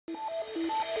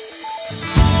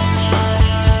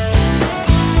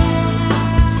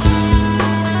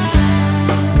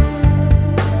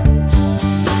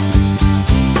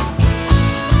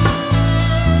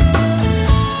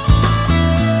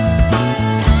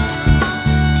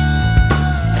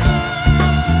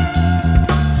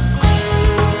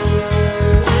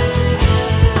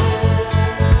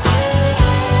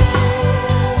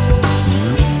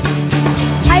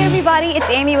It's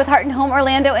Amy with Heart and Home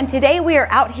Orlando, and today we are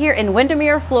out here in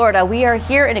Windermere, Florida. We are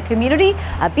here in a community,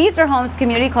 a Beazer Homes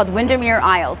community called Windermere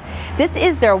Isles. This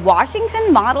is their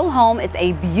Washington model home. It's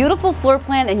a beautiful floor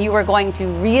plan, and you are going to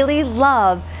really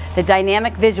love the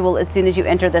dynamic visual as soon as you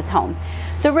enter this home.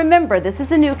 So remember, this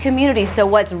is a new community, so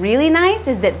what's really nice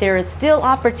is that there is still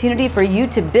opportunity for you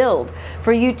to build,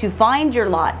 for you to find your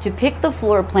lot, to pick the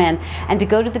floor plan, and to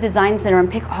go to the design center and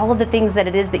pick all of the things that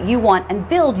it is that you want and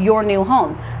build your new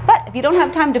home. But if you don't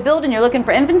have time to build and you're looking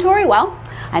for inventory, well,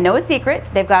 I know a secret.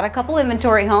 They've got a couple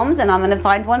inventory homes, and I'm going to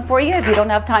find one for you if you don't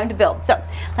have time to build. So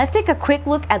let's take a quick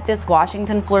look at this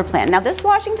Washington floor plan. Now this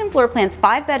Washington floor plan is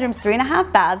 5 bedrooms,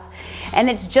 3.5 baths, and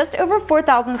it's just over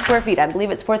 4,000 square feet. I believe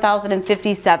it's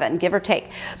 4,057, give or take.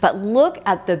 But look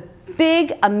at the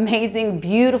big, amazing,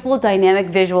 beautiful, dynamic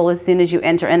visual as soon as you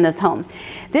enter in this home.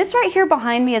 This right here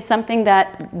behind me is something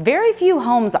that very few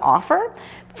homes offer,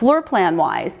 floor plan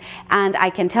wise, and I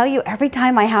can tell you every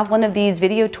time I have one of these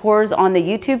video tours on the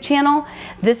YouTube channel,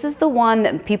 this is the one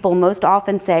that people most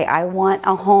often say, I want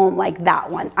a home like that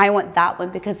one. I want that one,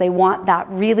 because they want that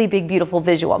really big, beautiful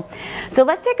visual. So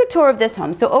let's take a tour of this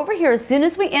home. So over here, as soon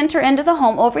as we enter into the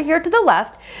home, over here to the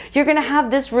left, you're going to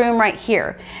have this room right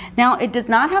here. Now it does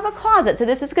not have a closet, so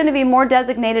this is going to be more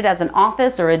designated as an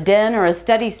office or a den or a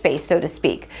study space, so to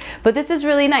speak. But this is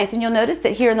really nice, and you'll notice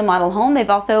that here in the model home, they've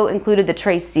also included the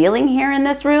tray ceiling here in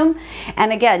this room.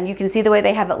 And again, you can see the way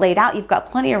they have it laid out. You've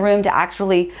got plenty of room to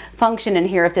actually function in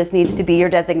here if this needs to be your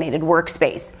designated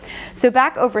workspace. So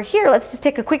back over here, let's just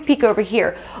take a quick peek over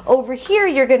here. Over here,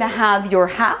 you're going to have your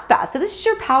half bath. So this is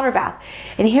your powder bath.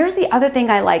 And here's the other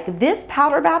thing I like. This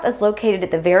powder bath is located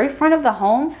at the very front of the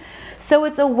home. So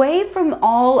it's away from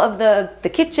all of the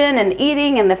kitchen and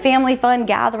eating and the family fun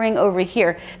gathering over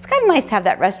here. It's kind of nice to have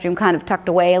that restroom kind of tucked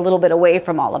away, a little bit away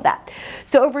from all of that.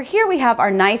 So over here we have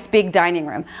our nice big dining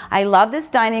room. I love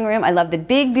this dining room. I love the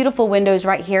big, beautiful windows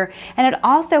right here. And it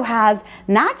also has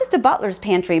not just a butler's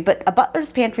pantry, but a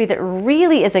butler's pantry that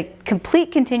really is a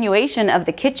complete continuation of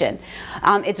the kitchen.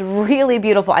 It's really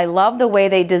beautiful. I love the way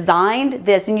they designed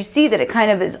this, and you see that it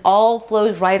kind of all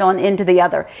flows right on into the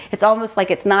other. It's almost like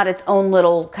it's not its own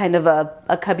little kind of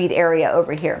a cubbied area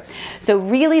over here. So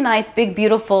really nice, big,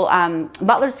 beautiful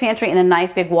butler's pantry and a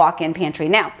nice big walk-in pantry.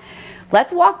 Now,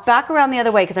 let's walk back around the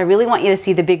other way, because I really want you to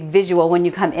see the big visual when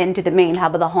you come into the main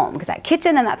hub of the home, because that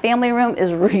kitchen and that family room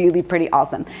is really pretty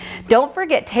awesome. Don't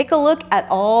forget, take a look at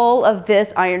all of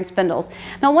this iron spindles.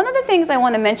 Now, one of the things I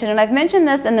want to mention, and I've mentioned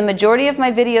this in the majority of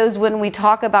my videos when we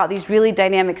talk about these really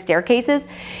dynamic staircases,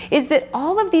 is that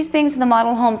all of these things in the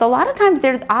model homes, a lot of times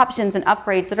they're options and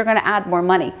upgrades that are going to add more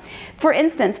money. For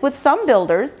instance, with some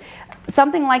builders,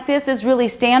 something like this is really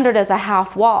standard as a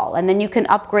half wall, and then you can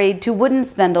upgrade to wooden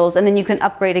spindles, and then you can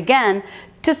upgrade again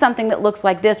to something that looks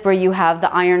like this where you have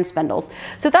the iron spindles.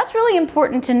 So that's really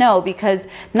important to know, because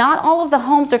not all of the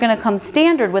homes are going to come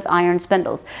standard with iron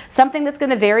spindles. Something that's going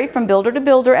to vary from builder to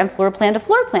builder and floor plan to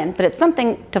floor plan, but it's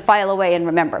something to file away and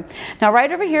remember. Now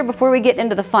right over here, before we get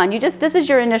into the fun, this is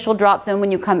your initial drop zone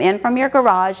when you come in from your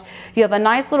garage. You have a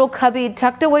nice little cubby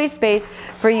tucked away space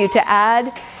for you to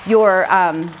add your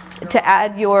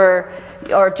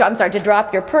to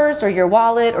drop your purse or your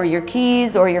wallet or your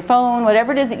keys or your phone,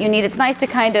 whatever it is that you need. It's nice to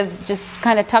kind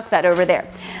of tuck that over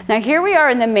there. Now here we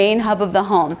are in the main hub of the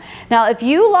home. Now if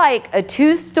you like a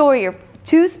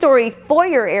two-story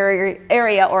foyer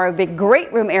area or a big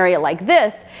great room area like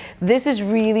this is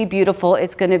really beautiful.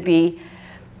 It's going to be,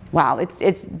 wow,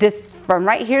 it's this from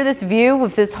right here, this view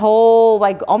with this whole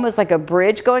almost like a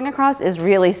bridge going across is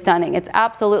really stunning. It's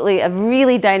absolutely a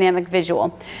really dynamic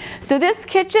visual. So this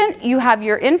kitchen, you have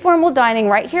your informal dining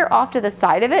right here off to the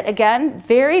side of it. Again,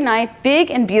 very nice, big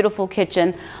and beautiful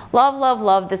kitchen. Love, love,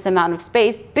 love this amount of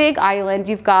space. Big island.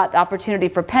 You've got the opportunity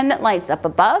for pendant lights up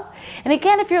above. And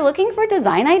again, if you're looking for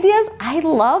design ideas, I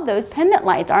love those pendant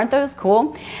lights. Aren't those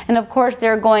cool? And of course,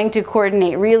 they're going to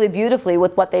coordinate really beautifully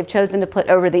with what they've chosen to put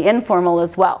over the informal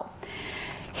as well.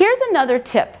 Here's another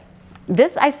tip.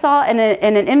 This I saw in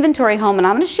an inventory home, and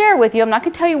I'm going to share with you. I'm not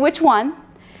going to tell you which one.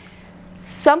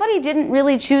 Somebody didn't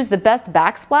really choose the best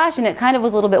backsplash, and it kind of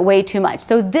was a little bit way too much.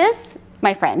 So this,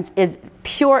 my friends, is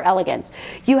pure elegance.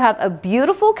 You have a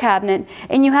beautiful cabinet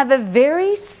and you have a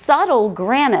very subtle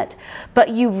granite, but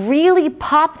you really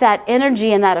pop that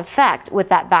energy and that effect with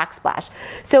that backsplash.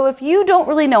 So if you don't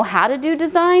really know how to do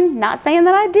design, not saying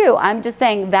that I do, I'm just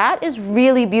saying that is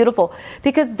really beautiful,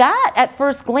 because that at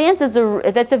first glance is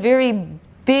that's a very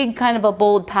big kind of a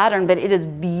bold pattern, but it is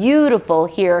beautiful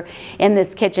here in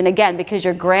this kitchen, again, because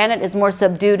your granite is more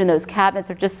subdued and those cabinets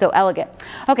are just so elegant.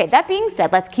 Okay, that being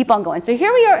said, let's keep on going. So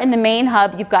here we are in the main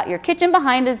hub. You've got your kitchen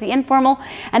behind us, the informal,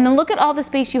 and then look at all the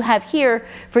space you have here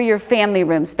for your family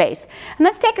room space. And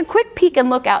let's take a quick peek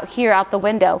and look out here out the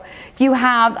window. You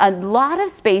have a lot of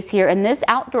space here, and this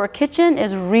outdoor kitchen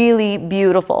is really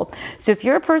beautiful. So if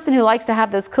you're a person who likes to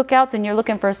have those cookouts and you're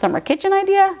looking for a summer kitchen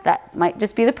idea, that might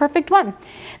just be the perfect one.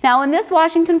 Now in this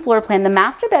Washington floor plan, the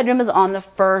master bedroom is on the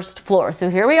first floor. So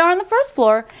here we are on the first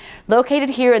floor, located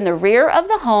here in the rear of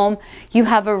the home. You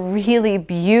have a really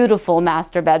beautiful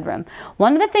master bedroom.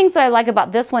 One of the things that I like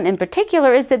about this one in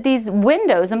particular is that these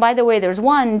windows, and by the way, there's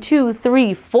 1, 2,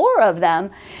 3, 4 of them,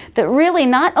 that really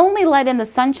not only let in the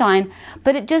sunshine,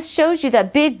 but it just shows you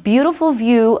that big, beautiful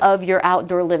view of your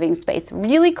outdoor living space.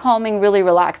 Really calming, really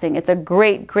relaxing. It's a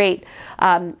great, great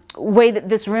way that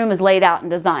this room is laid out and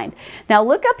designed. Now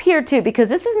look up here too, because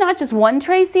this is not just one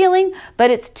tray ceiling,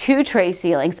 but it's 2 tray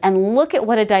ceilings, and look at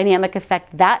what a dynamic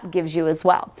effect that gives you as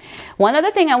well. One other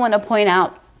thing I want to point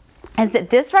out is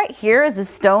that this right here is a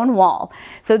stone wall.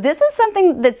 So this is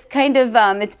something that's kind of,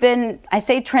 it's been, I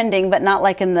say trending, but not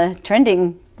like in the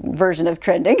trending version of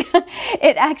trending.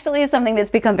 It actually is something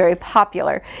that's become very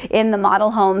popular in the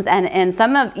model homes, and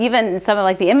even some of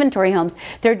like the inventory homes.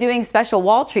 They're doing special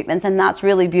wall treatments, and that's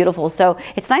really beautiful. So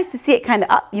it's nice to see it kind of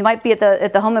up. You might be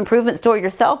at the home improvement store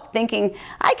yourself thinking,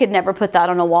 I could never put that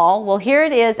on a wall. Well, here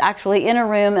it is actually in a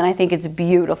room, and I think it's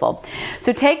beautiful.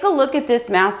 So take a look at this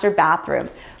master bathroom.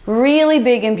 Really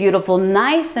big and beautiful,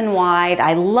 nice and wide.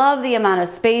 I love the amount of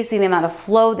spacing, the amount of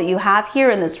flow that you have here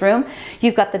in this room.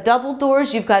 You've got the double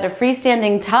doors, you've got a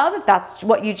freestanding tub if that's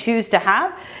what you choose to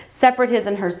have, separate his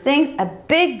and her sinks, a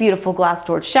big beautiful glass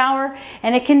doored shower,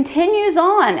 and it continues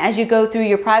on as you go through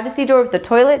your privacy door with the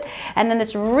toilet, and then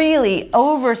this really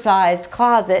oversized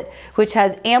closet which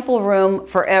has ample room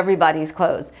for everybody's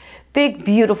clothes. Big,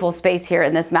 beautiful space here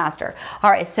in this master.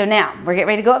 All right, so now we're getting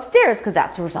ready to go upstairs, because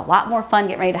that's where there's a lot more fun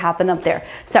getting ready to happen up there.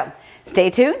 So stay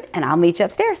tuned and I'll meet you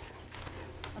upstairs.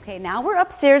 Okay, now we're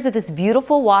upstairs at this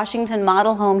beautiful Washington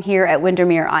model home here at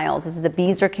Windermere Isles. This is a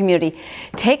Beazer community.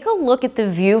 Take a look at the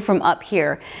view from up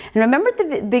here. And remember at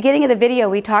the beginning of the video,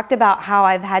 we talked about how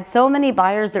I've had so many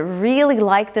buyers that really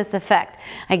like this effect.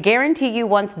 I guarantee you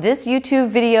once this YouTube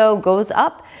video goes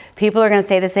up, people are going to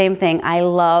say the same thing. I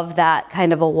love that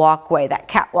kind of a walkway, that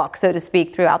catwalk, so to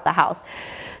speak, throughout the house.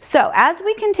 So as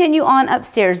we continue on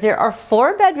upstairs, there are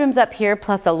 4 bedrooms up here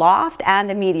plus a loft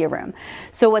and a media room.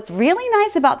 So what's really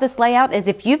nice about this layout is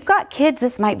if you've got kids,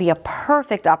 this might be a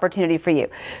perfect opportunity for you.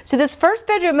 So this first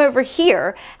bedroom over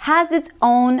here has its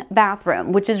own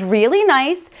bathroom, which is really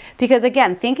nice because,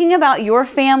 again, thinking about your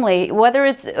family, whether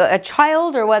it's a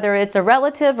child or whether it's a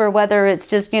relative or whether it's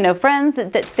just, you know, friends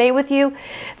that stay with you,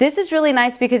 this is really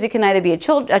nice because it can either be a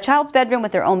child's bedroom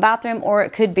with their own bathroom, or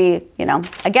it could be, you know,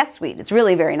 a guest suite. It's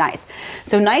really very nice.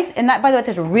 So nice, and that, by the way,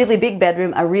 there's a really big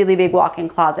bedroom, a really big walk-in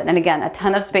closet, and again, a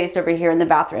ton of space over here in the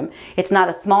bathroom. It's not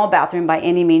a small bathroom by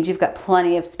any means. You've got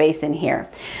plenty of space in here.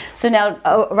 So now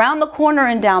around the corner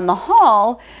and down the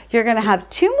hall, you're going to have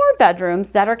 2 more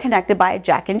bedrooms that are connected by a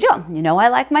Jack and Jill. You know, I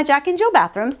like my Jack and Jill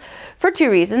bathrooms for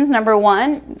 2 reasons. Number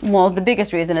one, well, the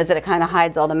biggest reason is that it kind of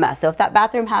hides all the mess. So if that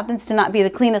bathroom happens to not be the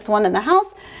cleanest one in the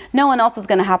house, no one else is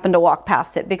going to happen to walk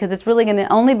past it, because it's really going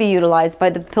to only be utilized by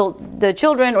the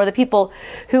children or the people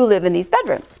who live in these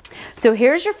bedrooms. So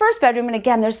here's your first bedroom, and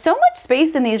again, there's so much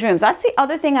space in these rooms. That's the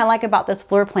other thing I like about this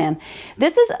floor plan.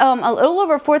 This is a little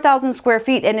over 4,000 square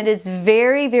feet, and it is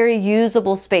very, very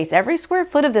usable space. Every square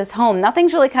foot of this home,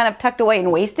 nothing's really kind of tucked away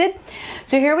and wasted.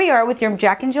 So here we are with your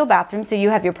Jack and Jill bathroom. So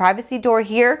you have your privacy door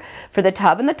here for the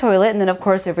tub and the toilet, and then of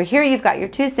course over here you've got your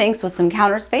 2 sinks with some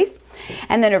counter space,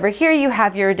 and then over here you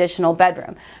have your additional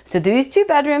bedroom. So these 2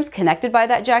 bedrooms connected by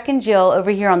that Jack and Jill over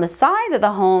here on the side of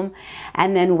the home,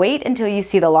 and then wait until you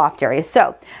see the loft area.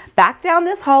 So back down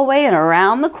this hallway and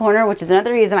around the corner, which is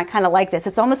another reason I kind of like this.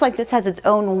 It's almost like this has its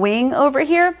own wing over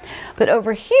here, but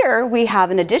over here we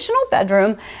have an additional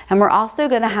bedroom, and we're also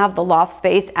going to have the loft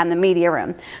space and the media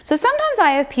room. So sometimes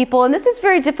I have people, and this is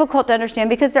very difficult to understand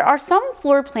because there are some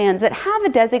floor plans that have a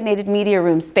designated media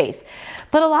room space,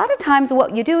 but a lot of times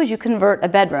what you do is you convert a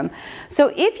bedroom.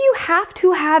 So if you have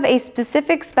to have a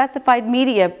specific specified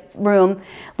media room,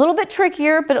 a little bit tricky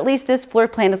here, but at least this floor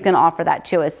plan is going to offer that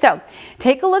to us. So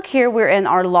take a look here. We're in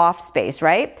our loft space,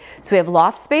 right? So we have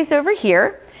loft space over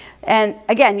here. And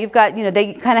again, you've got, you know,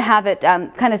 they kind of have it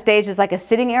kind of staged as like a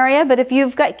sitting area, but if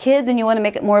you've got kids and you want to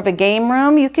make it more of a game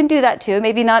room, you can do that too.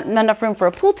 Maybe not enough room for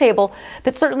a pool table,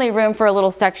 but certainly room for a little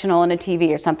sectional and a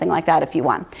TV or something like that if you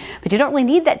want. But you don't really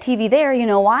need that TV there. You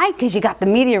know why? Because you got the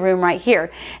media room right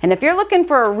here. And if you're looking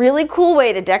for a really cool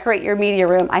way to decorate your media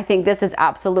room, I think this is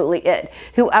absolutely it.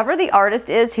 Whoever the artist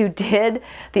is who did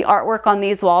the artwork on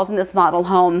these walls in this model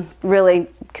home, really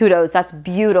kudos. That's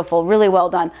beautiful. Really well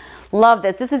done. Love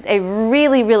this. This is a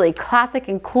really, really classic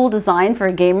and cool design for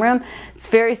a game room. It's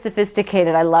very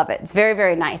sophisticated. I love it. It's very,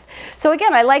 very nice. So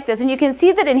again, I like this. And you can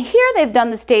see that in here they've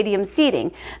done the stadium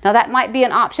seating. Now that might be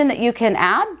an option that you can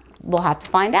add. We'll have to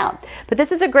find out. But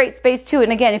this is a great space too.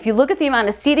 And again, if you look at the amount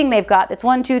of seating they've got, it's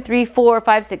 1, 2, 3, 4,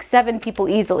 5, 6, 7 people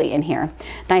easily in here.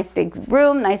 Nice big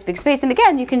room, nice big space. And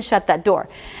again, you can shut that door.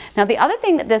 Now the other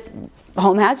thing that this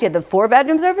home has, you have the 4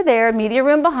 bedrooms over there, media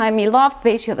room behind me, loft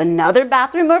space. You have another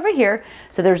bathroom over here.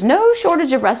 So there's no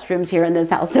shortage of restrooms here in this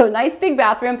house. So nice big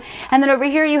bathroom. And then over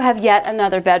here you have yet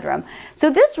another bedroom. So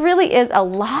this really is a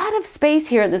lot of space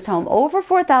here in this home. Over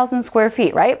 4,000 square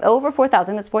feet, right? Over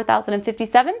 4,000. That's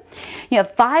 4,057. You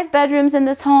have 5 bedrooms in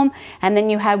this home. And then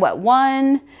you had what,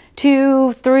 1,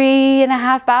 2,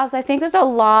 3.5 baths. I think there's a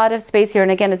lot of space here.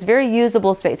 And again, it's very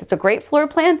usable space. It's a great floor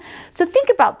plan. So think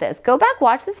about this. Go back,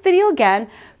 watch this video again.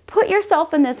 Put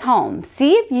yourself in this home.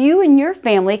 See if you and your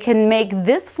family can make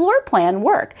this floor plan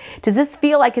work. Does this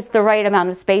feel like it's the right amount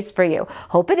of space for you?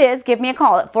 Hope it is. Give me a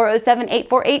call at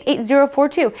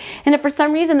 407-848-8042. And if for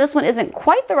some reason this one isn't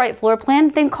quite the right floor plan,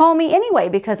 then call me anyway,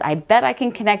 because I bet I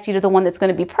can connect you to the one that's going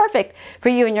to be perfect for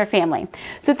you and your family.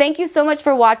 So thank you so much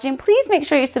for watching. Please make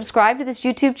sure you subscribe to this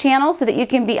YouTube channel so that you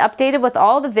can be updated with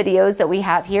all the videos that we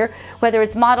have here, whether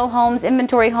it's model homes,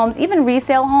 inventory homes, even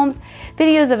resale homes,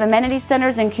 videos of amenity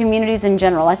centers and communities in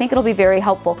general. I think it'll be very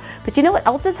helpful. But you know what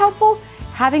else is helpful?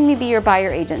 Having me be your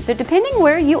buyer agent. So depending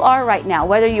where you are right now,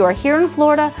 whether you are here in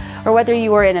Florida or whether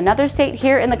you are in another state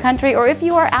here in the country or if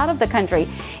you are out of the country,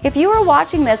 if you are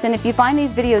watching this and if you find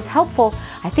these videos helpful,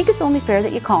 I think it's only fair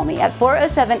that you call me at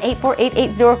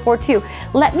 407-848-8042.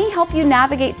 Let me help you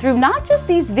navigate through not just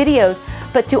these videos,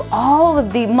 but to all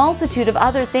of the multitude of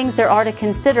other things there are to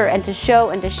consider and to show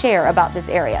and to share about this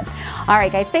area. All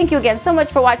right, guys, thank you again so much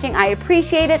for watching. I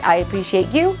appreciate it. I appreciate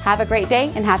you. Have a great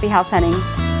day and happy house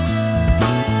hunting.